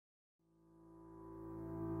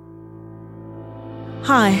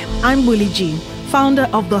Hi, I'm Mkhuseli Jack, founder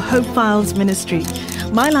of the Hope Files Ministry.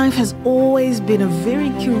 My life has always been a very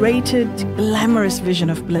curated, glamorous vision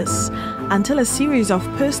of bliss, until a series of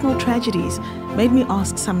personal tragedies made me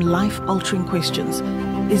ask some life-altering questions.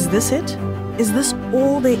 Is this it? Is this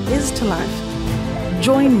all there is to life?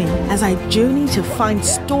 Join me as I journey to find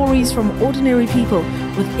stories from ordinary people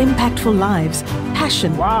with impactful lives,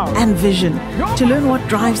 passion, and vision, to learn what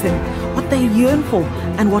drives them, what they yearn for,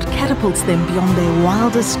 and what catapults them beyond their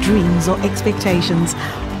wildest dreams or expectations.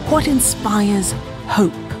 What inspires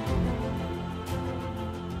hope?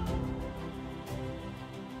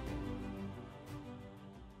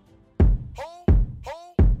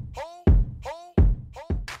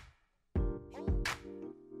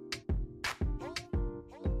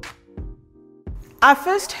 I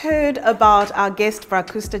first heard about our guest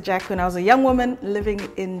Mkhuseli Jack when I was a young woman living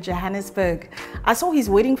in Johannesburg. I saw his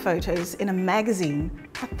wedding photos in a magazine.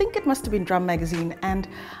 I think it must have been Drum magazine, and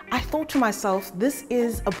I thought to myself, this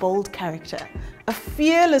is a bold character, a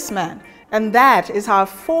fearless man. And that is how I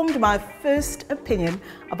formed my first opinion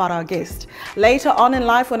about our guest. Later on in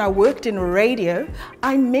life, when I worked in radio,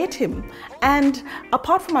 I met him. And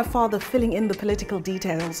apart from my father filling in the political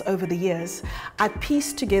details over the years, I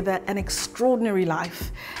pieced together an extraordinary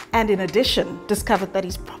life. And in addition, discovered that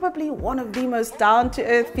he's probably one of the most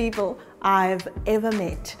down-to-earth people I've ever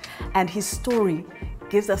met. And his story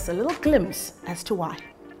gives us a little glimpse as to why.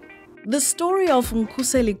 The story of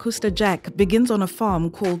Mkhuseli Jack begins on a farm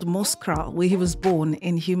called Moskra, where he was born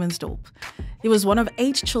in Humansdorp. He was one of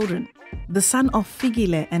 8 children, the son of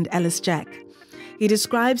Figile and Alice Jack. He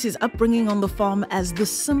describes his upbringing on the farm as the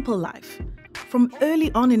simple life. From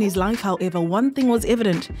early on in his life, however, one thing was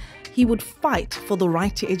evident: he would fight for the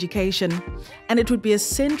right to education, and it would be a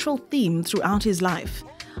central theme throughout his life.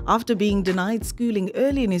 After being denied schooling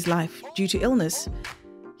early in his life due to illness,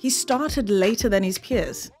 he started later than his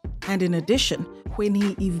peers. And in addition, when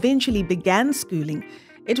he eventually began schooling,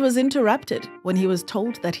 it was interrupted when he was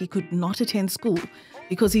told that he could not attend school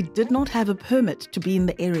because he did not have a permit to be in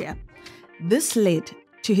the area. This led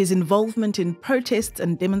to his involvement in protests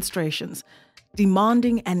and demonstrations,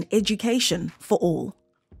 demanding an education for all.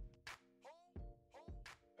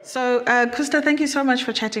 So, Kusta, thank you so much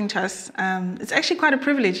for chatting to us. It's actually quite a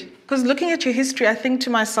privilege, because looking at your history, I think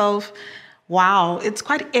to myself, wow, it's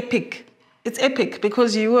quite epic. It's epic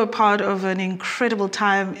because you were part of an incredible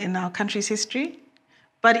time in our country's history.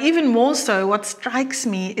 But even more so, what strikes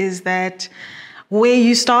me is that where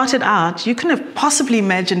you started out, you couldn't have possibly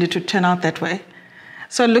imagined it would turn out that way.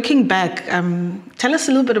 So looking back, tell us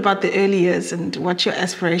a little bit about the early years and what your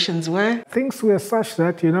aspirations were. Things were such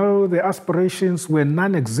that, the aspirations were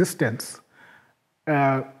non-existent.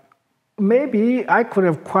 Maybe I could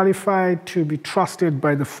have qualified to be trusted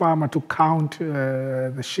by the farmer to count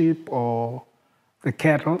the sheep or the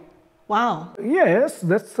cattle. Wow. Yes,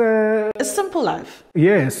 that's... a simple life.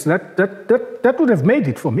 Yes, that would have made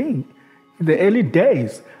it for me in the early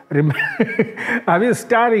days. I mean,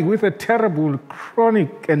 starting with a terrible,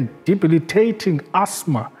 chronic and debilitating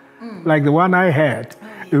asthma, like the one I had. Oh,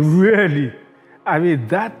 yes. Really, I mean,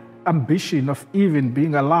 that ambition of even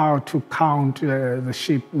being allowed to count the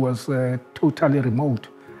sheep was totally remote.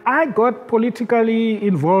 I got politically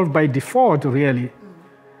involved by default, really.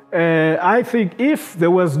 I think if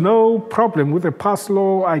there was no problem with the pass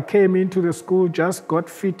law, I came into the school, just got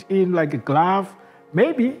fit in like a glove,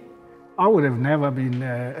 maybe I would have never been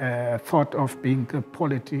thought of being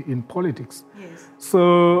in politics. Yes.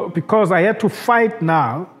 So because I had to fight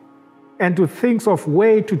now and to think of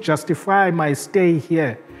way to justify my stay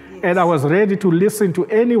here, and I was ready to listen to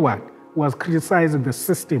anyone who was criticizing the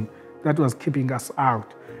system that was keeping us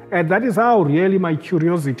out. And that is how really my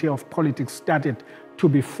curiosity of politics started to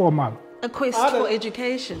be formal. A quest for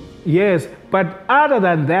education. Yes, but other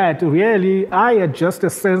than that, really, I had just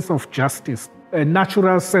a sense of justice, a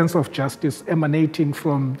natural sense of justice emanating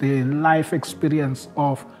from the life experience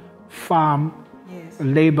of farm,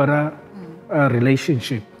 laborer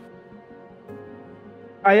relationship.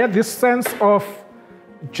 I had this sense of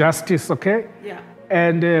justice, okay? Yeah.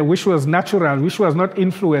 And which was natural, which was not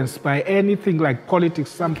influenced by anything like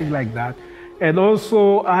politics, something like that. And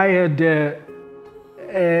also I had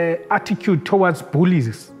attitude towards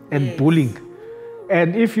bullies and bullying.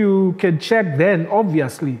 And if you can check then,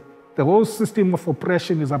 obviously, the whole system of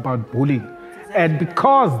oppression is about bullying. Exactly. And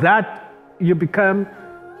because that, you become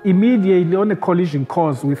immediately on a collision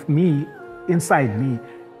course with me, inside me.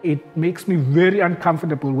 It makes me very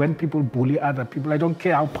uncomfortable when people bully other people. I don't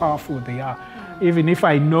care how powerful they are. Even if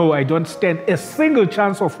I know I don't stand a single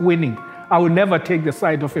chance of winning, I will never take the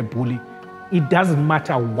side of a bully. It doesn't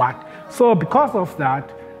matter what. So because of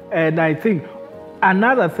that, and I think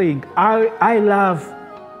Another thing, I love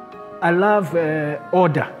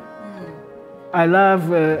order. I love,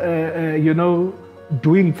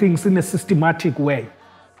 doing things in a systematic way.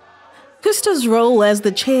 Kusta's role as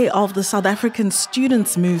the chair of the South African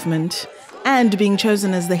Students' Movement and being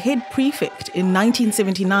chosen as the head prefect in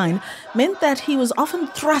 1979 meant that he was often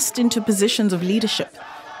thrust into positions of leadership.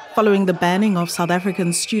 Following the banning of South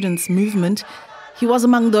African Students' Movement, he was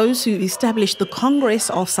among those who established the Congress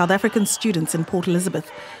of South African Students in Port Elizabeth.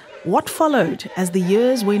 What followed as the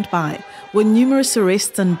years went by were numerous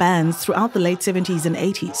arrests and bans throughout the late 70s and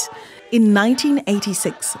 80s. In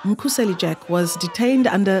 1986, Mkhuseli Jack was detained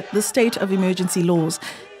under the state of emergency laws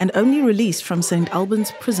and only released from St.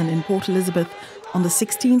 Albans Prison in Port Elizabeth on the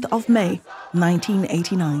 16th of May,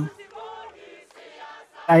 1989.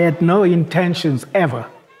 I had no intentions ever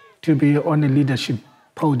to be on a leadership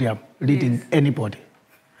podium leading anybody.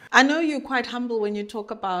 I know you're quite humble when you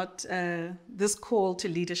talk about this call to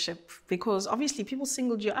leadership, because obviously people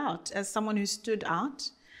singled you out as someone who stood out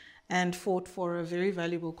and fought for a very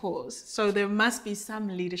valuable cause. So there must be some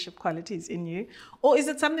leadership qualities in you. Or is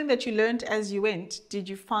it something that you learned as you went? Did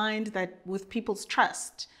you find that with people's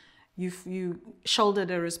trust, you shouldered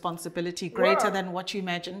a responsibility greater than what you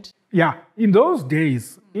imagined? Yeah, in those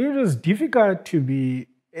days, it was difficult to be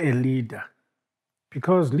a leader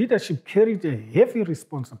because leadership carried a heavy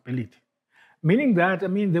responsibility. Meaning that,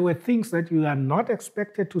 there were things that you are not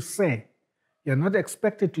expected to say, you're not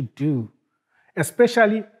expected to do,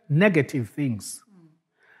 especially negative things.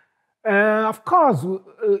 Of course,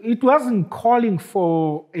 it wasn't calling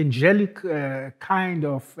for angelic kind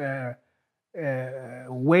of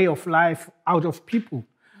way of life out of people,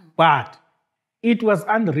 but it was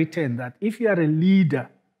unwritten that if you are a leader,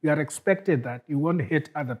 you are expected that you won't hurt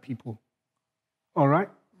other people. All right?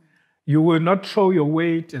 You will not throw your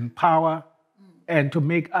weight and power and to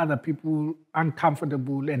make other people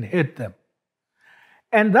uncomfortable and hurt them.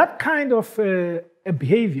 And that kind of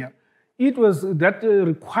behavior, it was that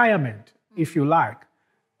requirement, if you like,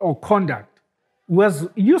 or conduct, was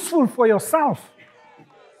useful for yourself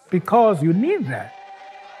because you need that.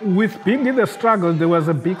 With being in the struggle, there was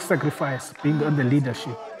a big sacrifice being on the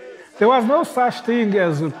leadership. There was no such thing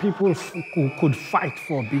as people who could fight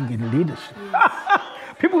for being in leadership.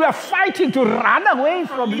 People were fighting to run away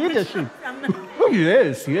from leadership.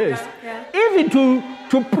 Yes. Yeah. Even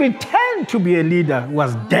to pretend to be a leader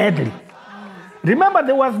was deadly. Remember,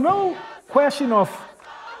 there was no question of,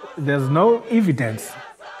 there's no evidence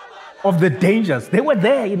of the dangers. They were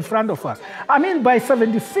there in front of us. By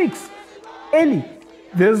 76, early,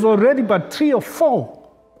 there's already but 3 or 4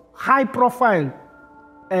 high-profile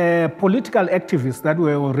political activists that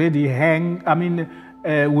were already hanged,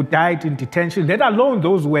 who died in detention, let alone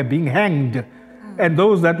those who were being hanged, and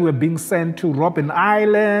those that were being sent to Robben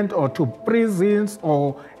Island or to prisons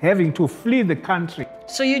or having to flee the country.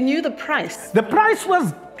 So you knew the price? The price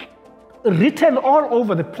was written all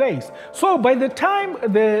over the place. So by the time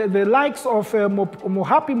the likes of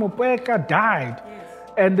Mohapi Mopeka died,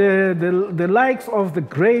 and the likes of the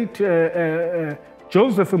great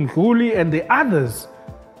Joseph Mkhuli and the others,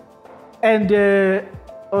 and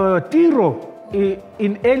Tiro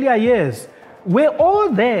in earlier years, were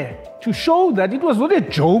all there to show that it was not a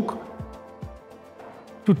joke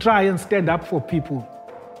to try and stand up for people.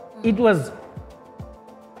 It was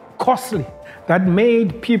costly. That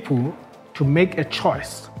made people to make a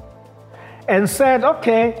choice and said,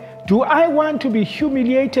 okay, do I want to be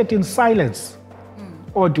humiliated in silence?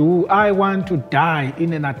 Or do I want to die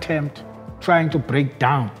in an attempt trying to break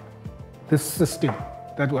down the system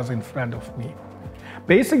that was in front of me?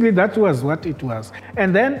 Basically, that was what it was.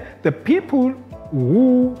 And then the people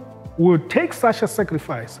who would take such a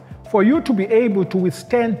sacrifice for you to be able to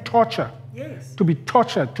withstand torture, to be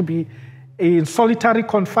tortured, to be in solitary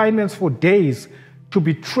confinements for days, to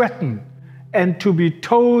be threatened, and to be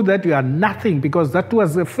told that you are nothing, because that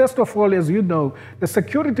was, first of all, as you know, the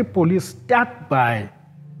security police start by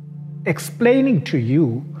explaining to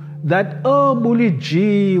you that, oh, Muli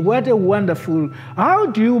G, what a wonderful, how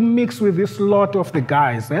do you mix with this lot of the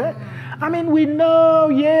guys? We know,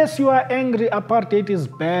 yes, you are angry, apartheid is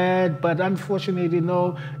bad, but unfortunately,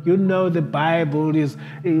 you know the Bible is,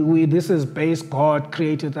 this is base, God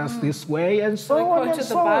created us this way, and so on and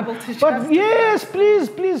so on. But yes, please,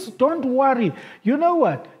 don't worry. You know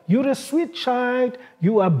what? You're a sweet child,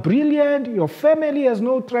 you are brilliant, your family has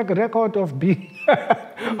no track record of being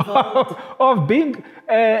of being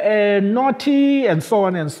naughty, and so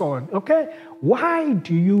on and so on. Okay? Why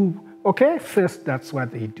do you, first that's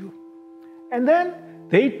what they do. And then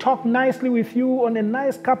they talk nicely with you on a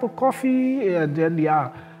nice cup of coffee, and then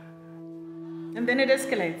And then it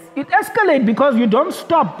escalates. It escalates because you don't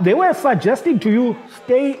stop. They were suggesting to you,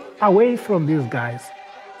 stay away from these guys.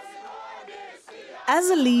 As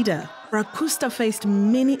a leader, Rakusta faced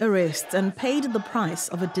many arrests and paid the price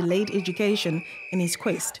of a delayed education in his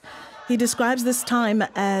quest. He describes this time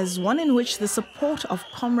as one in which the support of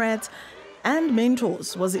comrades and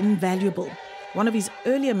mentors was invaluable. One of his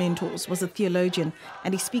earlier mentors was a theologian,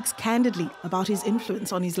 and he speaks candidly about his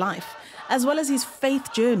influence on his life, as well as his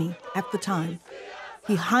faith journey at the time.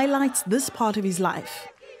 He highlights this part of his life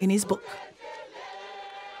in his book.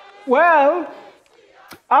 Well,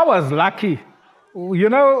 I was lucky. You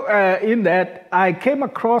know, in that I came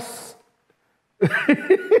across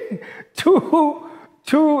two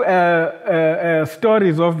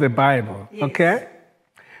stories of the Bible, yes. Okay?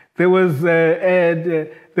 There was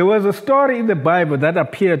a story in the Bible that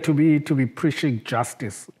appeared to be preaching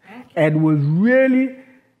justice, okay, and was really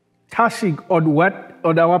touching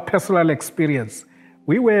on our personal experience.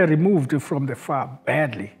 We were removed from the farm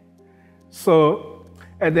badly. So,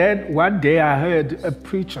 and then one day I heard a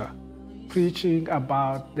preacher preaching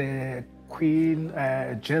about the queen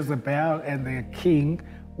Jezebel and the king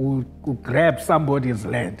who grabbed somebody's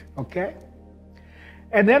land, okay?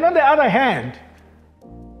 And then on the other hand,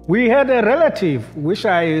 we had a relative, which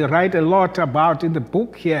I write a lot about in the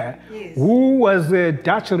book here, yes, who was a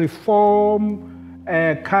Dutch Reform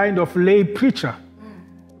kind of lay preacher.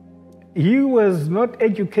 He was not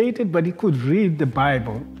educated, but he could read the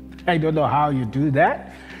Bible. I don't know how you do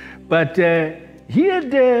that. But he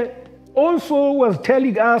had also was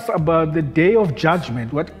telling us about the day of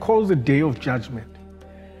judgment, what he calls the day of judgment.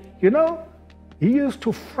 You know, he used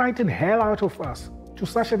to frighten hell out of us to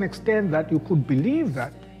such an extent that you could believe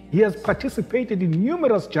that he has participated in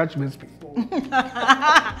numerous judgments before.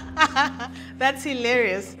 That's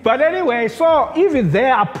hilarious. But anyway, so even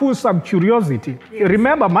there I put some curiosity. Yes.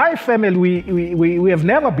 Remember, my family, we have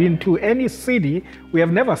never been to any city. We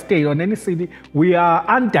have never stayed on any city. We are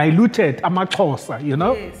undiluted Amaxhosa, you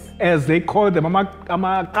know, yes, as they call them,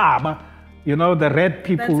 Amakaba. You know, the red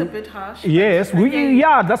people. That's a bit harsh. Yes,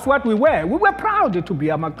 yeah, that's what we were. We were proud to be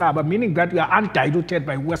Amakaba, meaning that we are undiluted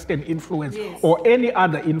by Western influence, yes, or any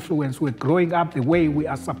other influence. We're growing up the way we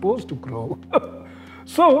are supposed to grow.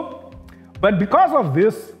 So, but because of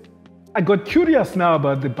this, I got curious now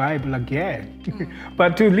about the Bible again.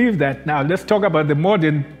 But to leave that now, let's talk about the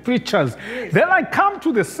modern preachers. Yes. Then I come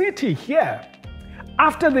to the city here.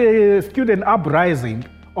 After the student uprising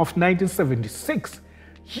of 1976,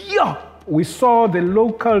 here we saw the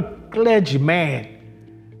local clergyman,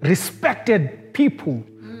 respected people,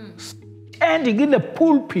 standing in the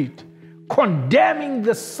pulpit, condemning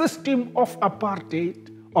the system of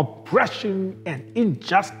apartheid, oppression and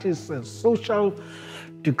injustice and social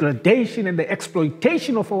degradation and the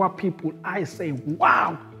exploitation of our people. I say,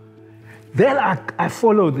 wow. Then I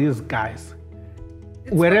follow these guys,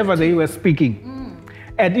 wherever they were speaking.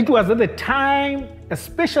 And it was at the time,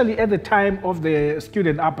 especially at the time of the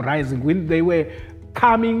student uprising, when they were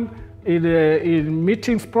coming in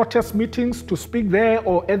meetings, protest meetings, to speak there,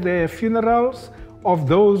 or at the funerals of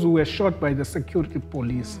those who were shot by the security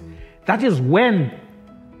police. That is when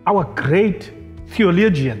our great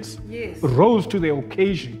theologians, yes, rose to the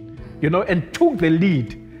occasion, you know, and took the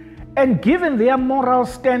lead. And given their moral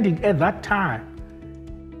standing at that time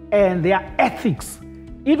and their ethics,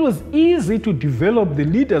 it was easy to develop the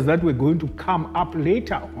leaders that were going to come up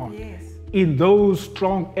later on, yes, in those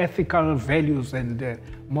strong ethical values and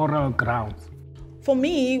moral grounds. For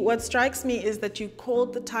me, what strikes me is that you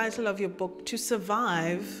called the title of your book To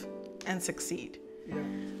Survive and Succeed. Yeah.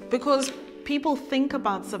 Because people think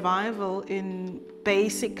about survival in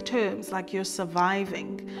basic terms, like you're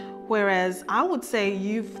surviving, whereas I would say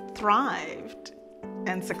you've thrived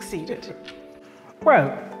and succeeded.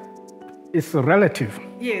 Well, it's relative.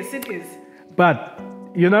 Yes, it is. But,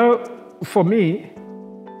 you know, for me,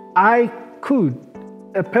 a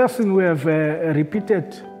person who have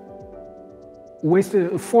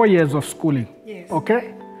wasted 4 years of schooling, yes,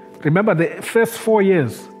 okay? Remember, the first 4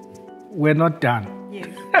 years were not done. Yes.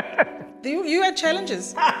 You had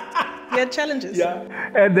challenges. You had challenges. Yeah.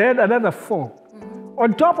 And then another 4.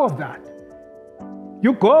 On top of that,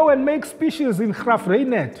 you go and make speeches in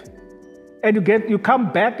Grafreinet. And you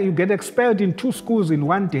come back, you get expelled in 2 schools in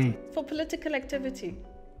 1 day. For political activity.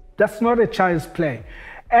 That's not a child's play.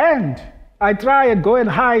 And I try and go and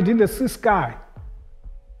hide in the Sky.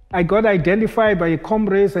 I got identified by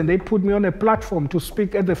comrades and they put me on a platform to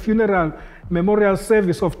speak at the funeral memorial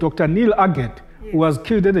service of Dr. Neil Aggett, yes, who was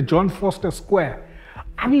killed at the John Foster Square.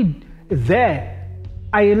 I mean, there,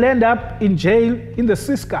 I ended up in jail in the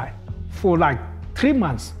Sky for like 3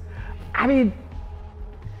 months. I mean,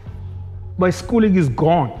 my schooling is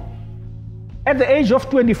gone. At the age of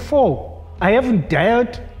 24, I haven't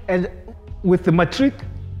dealt with the matric.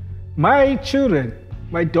 My children,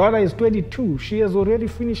 my daughter is 22. She has already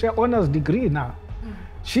finished her honors degree now.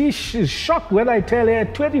 She's shocked when I tell her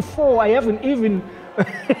at 24, I haven't even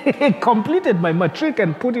completed my matric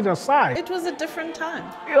and put it aside. It was a different time.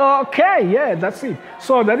 Okay, yeah, that's it.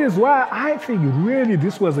 So that is why I think really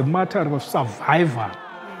this was a matter of survival,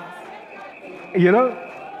 you know,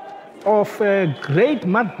 of great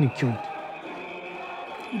magnitude.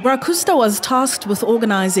 Mkhuseli was tasked with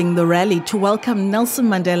organizing the rally to welcome Nelson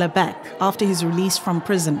Mandela back after his release from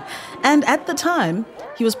prison. And at the time,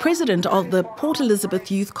 he was president of the Port Elizabeth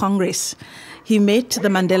Youth Congress. He met the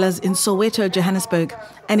Mandelas in Soweto, Johannesburg,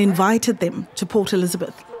 and invited them to Port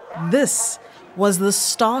Elizabeth. This was the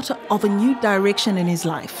start of a new direction in his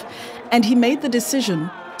life, and he made the decision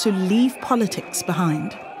to leave politics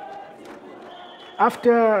behind.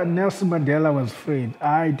 After Nelson Mandela was freed,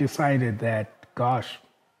 I decided that, gosh,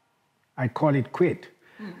 I call it quit,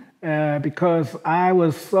 because I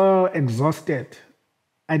was so exhausted.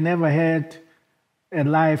 I never had a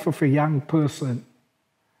life of a young person.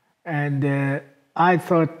 And I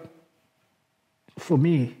thought, for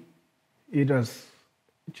me, it was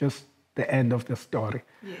just the end of the story.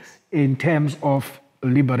 Yes. In terms of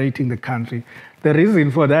liberating the country. The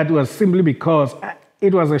reason for that was simply because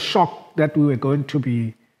it was a shock that we were going to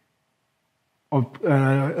be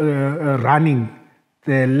running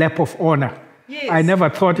the lap of honor. Yes. I never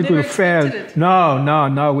thought it would fail. It.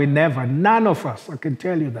 No, we never. None of us, I can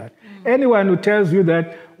tell you that. Anyone who tells you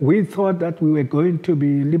that we thought that we were going to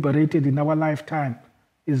be liberated in our lifetime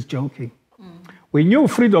is joking. We knew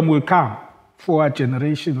freedom will come for our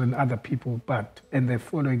generation and other people, and the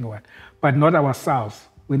following one, but not ourselves.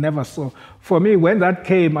 We never saw. For me, when that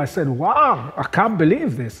came, I said, wow, I can't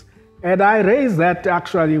believe this. And I raised that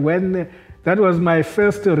actually when that was my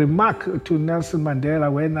first remark to Nelson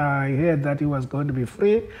Mandela when I heard that he was going to be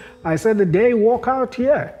free. I said, the day you walk out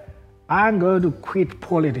here, I'm going to quit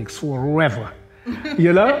politics forever,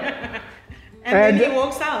 you know? and then he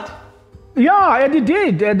walks out. Yeah, and he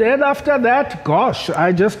did. And then after that, gosh,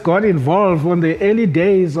 I just got involved on the early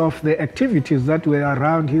days of the activities that were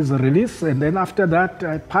around his release. And then after that,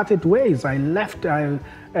 I parted ways. I left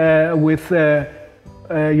with,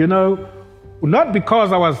 you know, not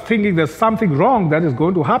because I was thinking there's something wrong that is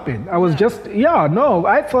going to happen. I was just,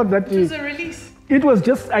 I thought that it was a release. It was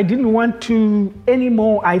just, I didn't want to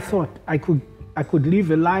anymore. I thought I could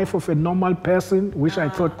live a life of a normal person, which I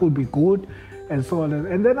thought could be good, and so on.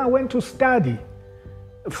 And then I went to study.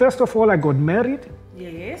 First of all, I got married.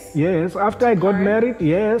 Yes. Yes. After I got married,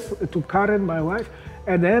 yes, to Karen, my wife.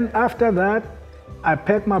 And then after that, I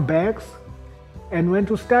packed my bags and went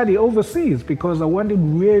to study overseas because I wanted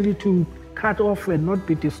really to cut off and not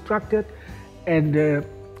be distracted,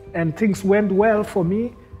 and things went well for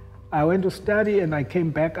me. I went to study and I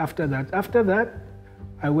came back after that. After that,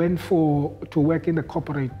 I went to work in the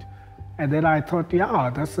corporate, and then I thought,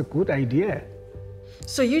 that's a good idea.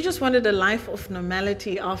 So you just wanted a life of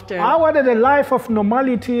normality after? I wanted a life of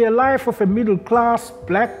normality, a life of a middle-class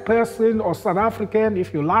black person or South African,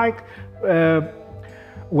 if you like,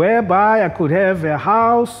 whereby I could have a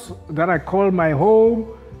house that I call my home,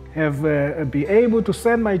 be able to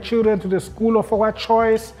send my children to the school of our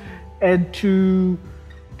choice, and to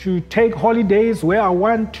take holidays where I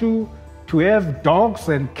want to have dogs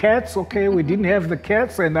and cats. Okay, we didn't have the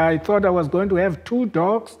cats, and I thought I was going to have 2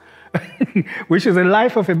 dogs, which is a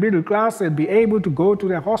life of a middle class, and be able to go to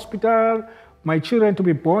the hospital, my children to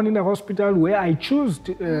be born in the hospital where I choose,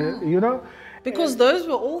 you know. Because those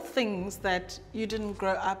were all things that you didn't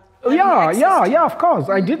grow up. Yeah, of course,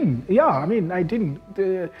 I didn't. I didn't.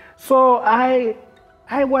 So I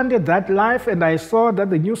wanted that life, and I saw that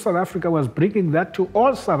the new South Africa was bringing that to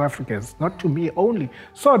all South Africans, not to me only.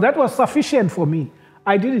 So that was sufficient for me.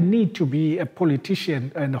 I didn't need to be a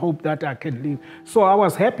politician and hope that I can live. So I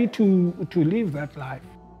was happy to live that life.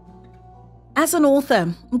 As an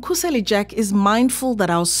author, Mkhuseli Jack is mindful that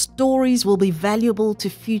our stories will be valuable to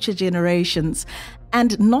future generations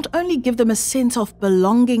and not only give them a sense of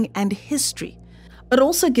belonging and history, but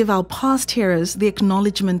also give our past heroes the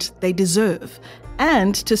acknowledgement they deserve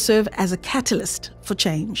and to serve as a catalyst for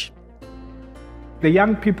change. The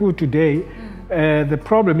young people today, the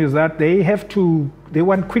problem is that they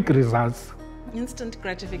want quick results. Instant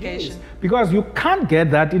gratification. Yes, because you can't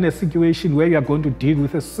get that in a situation where you are going to deal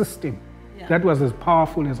with a system that was as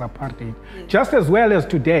powerful as apartheid. Yes. Just as well as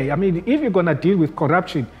today. I mean, if you're going to deal with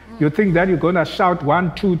corruption, you think that you're going to shout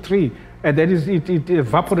 1, 2, 3, and then it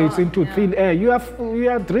evaporates into thin air. You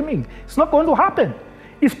are dreaming. It's not going to happen.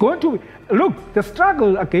 It's going to, look, the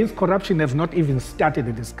struggle against corruption has not even started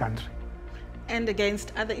in this country. And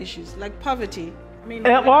against other issues like poverty. I mean,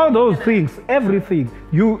 all those things, everything.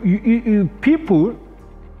 People,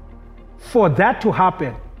 for that to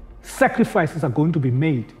happen, sacrifices are going to be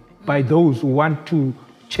made by those who want to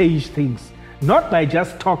change things, not by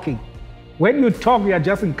just talking. When you talk, you are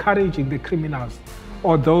just encouraging the criminals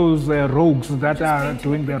or those rogues that are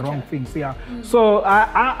doing the wrong things. Yeah. So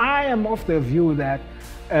I am of the view that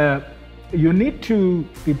you need to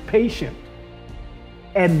be patient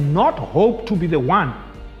and not hope to be the one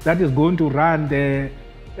that is going to run the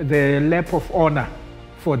lap of honor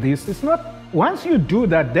for this. It's not. Once you do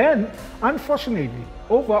that, then unfortunately,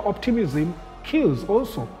 over-optimism kills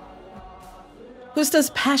also. Mkhuse's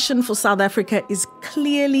passion for South Africa is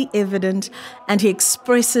clearly evident, and he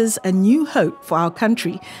expresses a new hope for our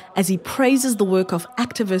country as he praises the work of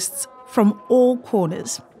activists from all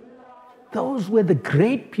corners. Those were the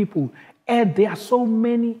great people, and there are so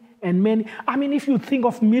many and many. I mean, if you think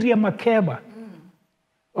of Miriam Makeba,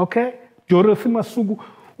 okay, Dorothy Masuku,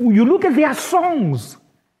 you look at their songs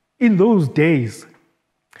in those days.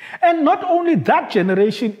 And not only that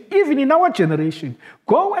generation, even in our generation,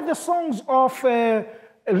 go at the songs of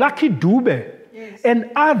Lucky Dube and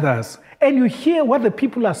others, and you hear what the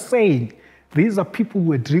people are saying. These are people who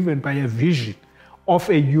were driven by a vision of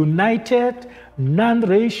a united,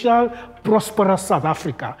 non-racial, prosperous South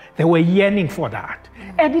Africa. They were yearning for that.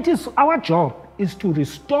 And it is our job is to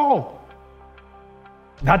restore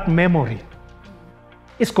that memory.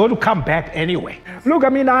 It's going to come back anyway. Look, I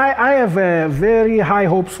mean, I have very high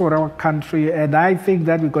hopes for our country, and I think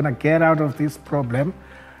that we're going to get out of this problem,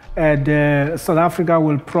 and South Africa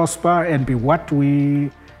will prosper and be what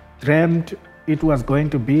we dreamed it was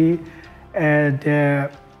going to be, and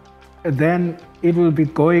then it will be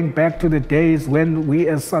going back to the days when we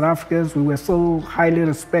as South Africans, we were so highly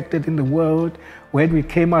respected in the world. When we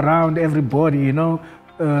came around, everybody, you know,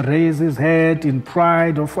 raised his head in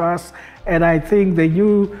pride of us. And I think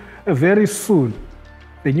very soon,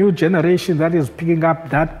 the new generation that is picking up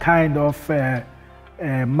that kind of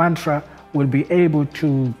mantra will be able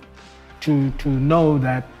to know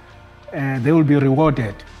that they will be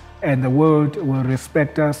rewarded, and the world will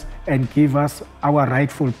respect us and give us our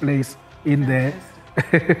rightful place in the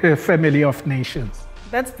family of nations.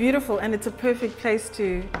 That's beautiful, and it's a perfect place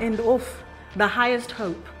to end off the highest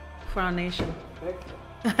hope for our nation.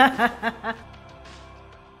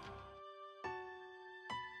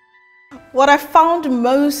 What I found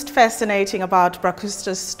most fascinating about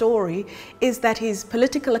Mkhuse's story is that his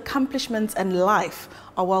political accomplishments and life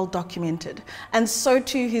are well documented, and so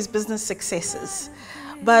too his business successes.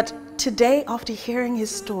 But today, after hearing his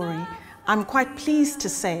story, I'm quite pleased to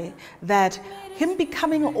say that him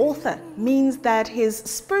becoming an author means that his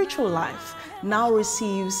spiritual life now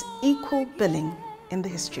receives equal billing in the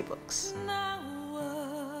history books.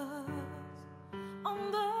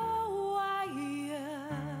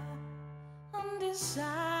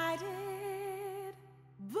 Undecided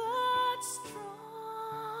but strong,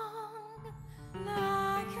 and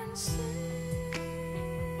I can sing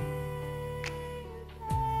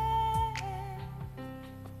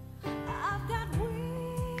I've got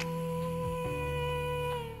wings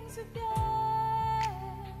again.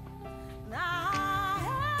 Now I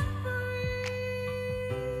am free.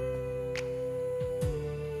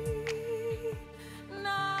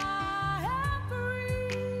 Now I am free.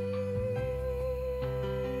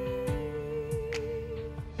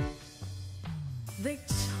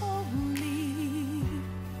 Victoria.